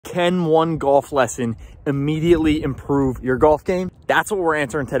Can one golf lesson immediately improve your golf game? That's what we're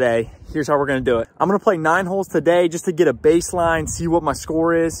answering today. Here's how we're gonna do it. I'm gonna play 9 holes today just to get a baseline, see what my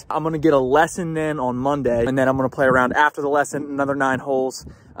score is. I'm gonna get a lesson then on Monday, and then I'm gonna play around after the lesson, another 9 holes,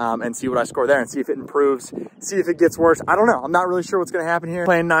 and see what I score there and see if it improves, see if it gets worse. I don't know. I'm not really sure what's gonna happen here.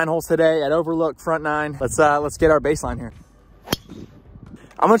 Playing 9 holes today at Overlook, front 9. Let's get our baseline here.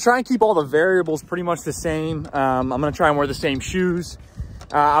 I'm gonna try and keep all the variables pretty much the same. I'm gonna try and wear the same shoes.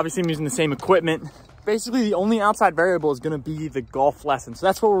 Obviously I'm using the same equipment. Basically the only outside variable is gonna be the golf lesson. So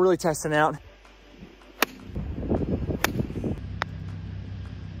that's what we're really testing out.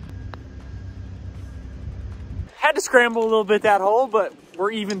 Had to scramble a little bit that hole, but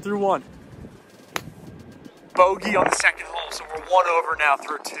we're even through 1. Bogey on the 2nd hole, so we're 1 over now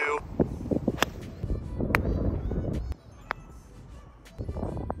through 2.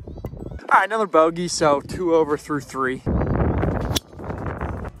 All right, another bogey, so 2 over through 3.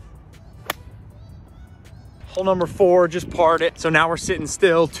 Hole number 4, just parred it. So now we're sitting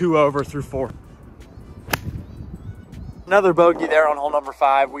still, 2 over through 4. Another bogey there on hole number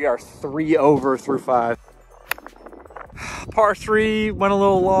 5. We are 3 over through 5. Par 3, went a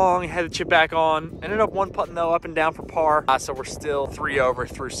little long, had to chip back on. Ended up 1 putting though, up and down for par. So we're still 3 over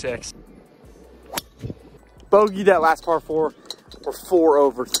through 6. Bogey that last par 4. We're 4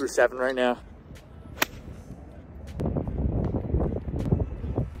 over through 7 right now.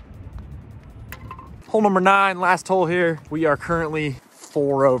 Hole number 9, last hole here. We are currently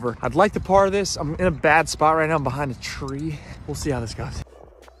 4 over. I'd like to par this. I'm in a bad spot right now. I'm behind a tree. We'll see how this goes.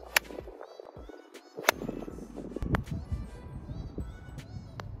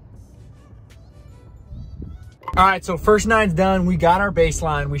 All right, so first 9's done. We got our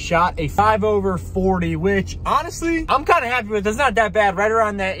baseline. We shot a 5 over 40, which honestly, I'm kind of happy with. It's not that bad, right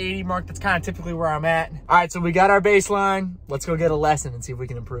around that 80 mark. That's kind of typically where I'm at. All right, so we got our baseline. Let's go get a lesson and see if we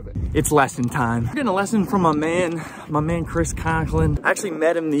can improve it. It's lesson time. We're getting a lesson from my man, Chris Conklin. I actually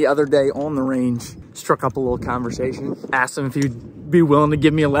met him the other day on the range, struck up a little conversation, asked him if he'd be willing to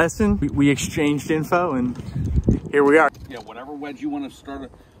give me a lesson. We exchanged info and here we are. Yeah, whatever wedge you want to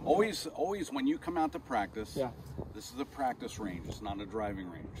start. Always when you come out to practice, yeah. This is a practice range. It's not a driving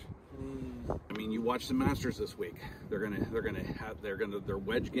range. I mean, you watch the Masters this week. Their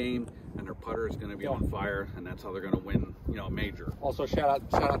wedge game and their putter is going to be on fire, and that's how they're going to win, you know, a major. Also, shout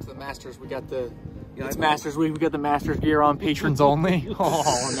out to the Masters. We got the Masters week. We got the Masters gear on, patrons only.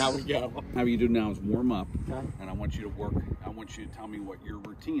 Oh, now we go. How you do now is warm up, okay. And I want you to work. I want you to tell me what your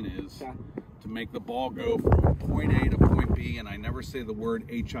routine is, okay, to make the ball go from point A to point B. And I never say the word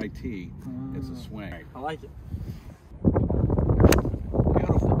HIT. It's a swing. I like it.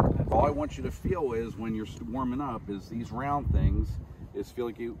 All I want you to feel is when you're warming up is these round things is feel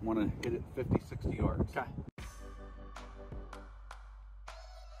like you want to hit it 50, 60 yards. Okay.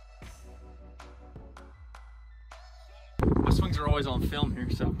 My swings are always on film here,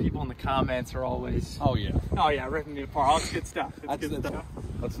 so people in the comments are always, oh yeah, ripping me apart. All this good stuff. It's good stuff.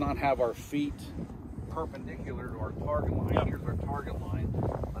 Let's not have our feet perpendicular to our target line. Yep. Here's our target line.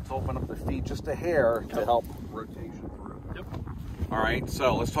 Let's open up the feet just a hair, yep, to help rotation through. Yep. All right,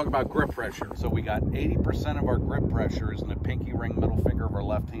 so let's talk about grip pressure. So we got 80% of our grip pressure is in the pinky ring, middle finger of our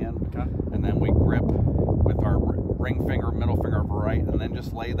left hand. Okay. And then we grip with our ring finger, middle finger of our right, and then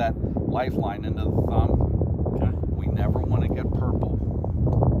just lay that lifeline into the thumb. Okay. We never want to get purple.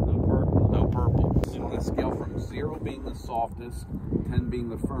 No purple. No purple. So on a scale from 0 being the softest, 10 being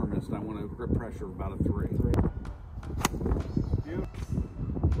the firmest, I want a grip pressure of about a 3. Good.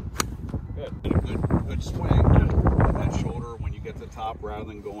 Good swing. And that shoulder, when you get to the top, rather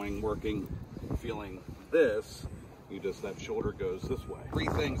than working, feeling this, that shoulder goes this way. 3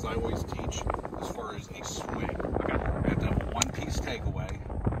 things I always teach as far as a swing. Okay. You have to have a 1-piece takeaway,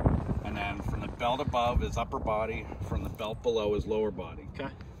 and then from the belt above is upper body, from the belt below is lower body. Okay.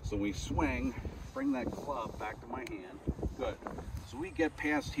 So we swing, bring that club back to my hand. Good. So we get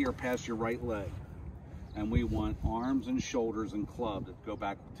past here, past your right leg, and we want arms and shoulders and club to go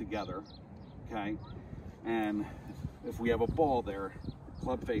back together. Okay. And if we have a ball there, the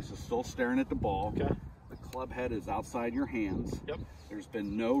club face is still staring at the ball. Okay. The club head is outside your hands. Yep. There's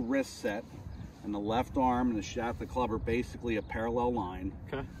been no wrist set, and the left arm and the shaft of the club are basically a parallel line.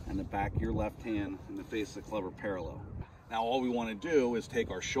 Okay. And the back of your left hand and the face of the club are parallel. Now all we want to do is take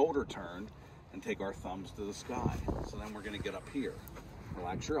our shoulder turned and take our thumbs to the sky. So then we're going to get up here.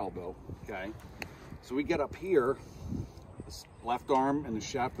 Relax your elbow, okay? So we get up here, this left arm and the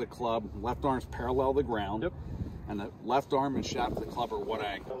shaft of the club, left arm's parallel to the ground. Yep. And the left arm and shaft of the club are what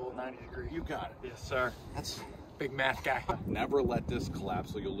angle? 90 degrees. You got it. Yes, sir. That's big math guy. Never let this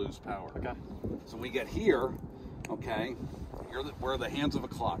collapse so you'll lose power. Okay. So we get here, okay? We're the hands of a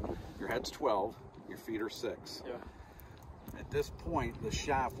clock. Your head's 12, your feet are 6. Yeah. At this point, the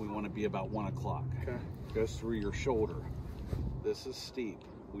shaft, we want to be about 1 o'clock. Okay. Goes through your shoulder. This is steep.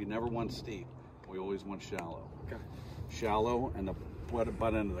 We never want steep. We always want shallow. Okay. Shallow, and the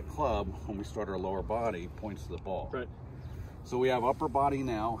butt end of the club, when we start our lower body, points to the ball. Right. So we have upper body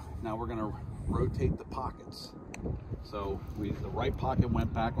now. Now we're going to rotate the pockets. So the right pocket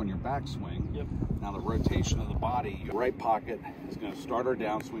went back on your backswing. Yep. Now the rotation of the body, your right pocket is going to start our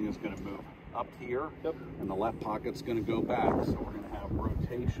downswing, is going to move up here. Yep. And the left pocket's going to go back. So we're going to have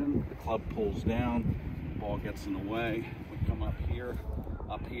rotation. The club pulls down, ball gets in the way. We come up here.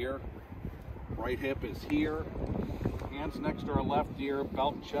 Right hip is here. Hands next to our left ear,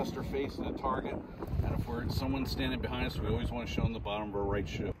 belt and chest are facing the target. And if someone's standing behind us, we always want to show them the bottom of our right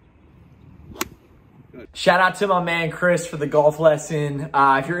shoe. Good. Shout out to my man Chris for the golf lesson.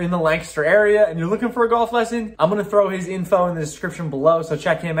 If you're in the Lancaster area and you're looking for a golf lesson, I'm gonna throw his info in the description below, so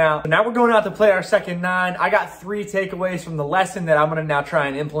check him out. Now we're going out to play our second 9. I got 3 takeaways from the lesson that I'm gonna now try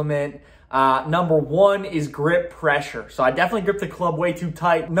and implement. Number 1 is grip pressure. So I definitely grip the club way too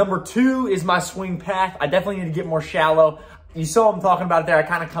tight. Number 2 is my swing path. I definitely need to get more shallow. You saw him talking about it there. I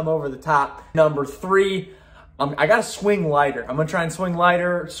kind of come over the top. Number 3, I got to swing lighter. I'm going to try and swing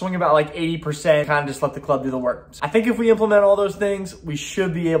lighter, swing about like 80%, kind of just let the club do the work. I think if we implement all those things, we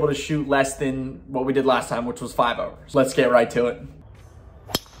should be able to shoot less than what we did last time, which was 5 overs. Let's get right to it.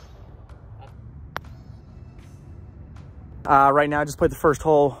 Right now, I just played the first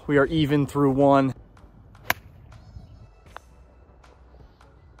hole. We are even through 1.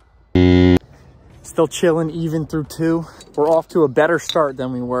 Still chilling even through 2. We're off to a better start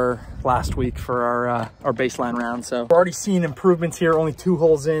than we were last week for our baseline round. So we're already seeing improvements here, only 2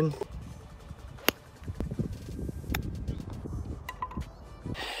 holes in.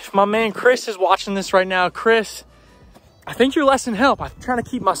 If my man Chris is watching this right now, Chris, I think your lesson helped. I'm trying to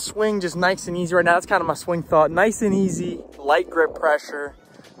keep my swing just nice and easy right now. That's kind of my swing thought. Nice and easy, light grip pressure,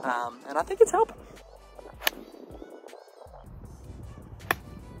 and I think it's helping.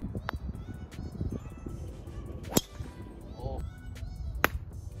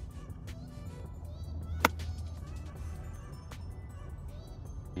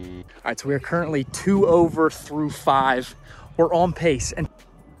 All right, so we are currently 2 over through 5. We're on pace and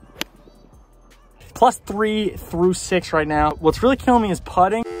 +3 through 6 right now. What's really killing me is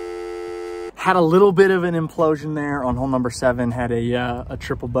putting. Had a little bit of an implosion there on hole number 7, had a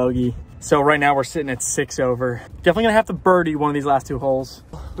triple bogey. So right now we're sitting at 6 over. Definitely gonna have to birdie one of these last 2 holes.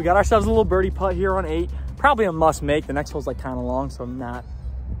 We got ourselves a little birdie putt here on 8. Probably a must make. The next hole's like kind of long, so I'm not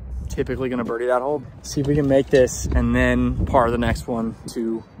typically gonna birdie that hole. See if we can make this and then par the next one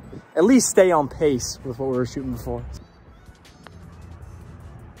to at least stay on pace with what we were shooting before.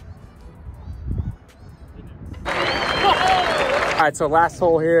 All right, so last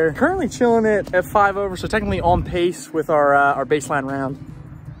hole here. Currently chilling it at 5 over, so technically on pace with our baseline round.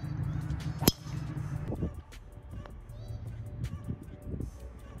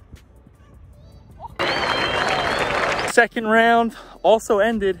 Second round also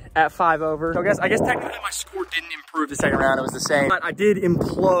ended at 5 over. So I guess technically my score didn't improve the second round. It was the same. But I did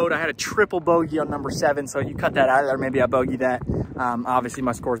implode. I had a triple bogey on number 7, so you cut that out of there. Maybe I bogeyed that. Obviously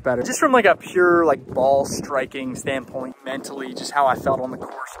my score's better. Just from like a pure like ball striking standpoint, mentally, just how I felt on the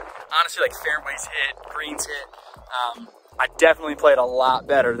course. Honestly, like fairways hit, greens hit. I definitely played a lot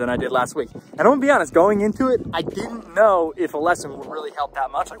better than I did last week. And I'm gonna be honest, going into it, I didn't know if a lesson would really help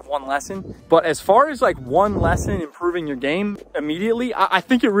that much, like 1 lesson. But as far as like 1 lesson improving your game immediately, I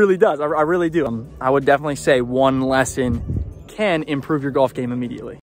think it really does. I really do. I would definitely say 1 lesson can improve your golf game immediately.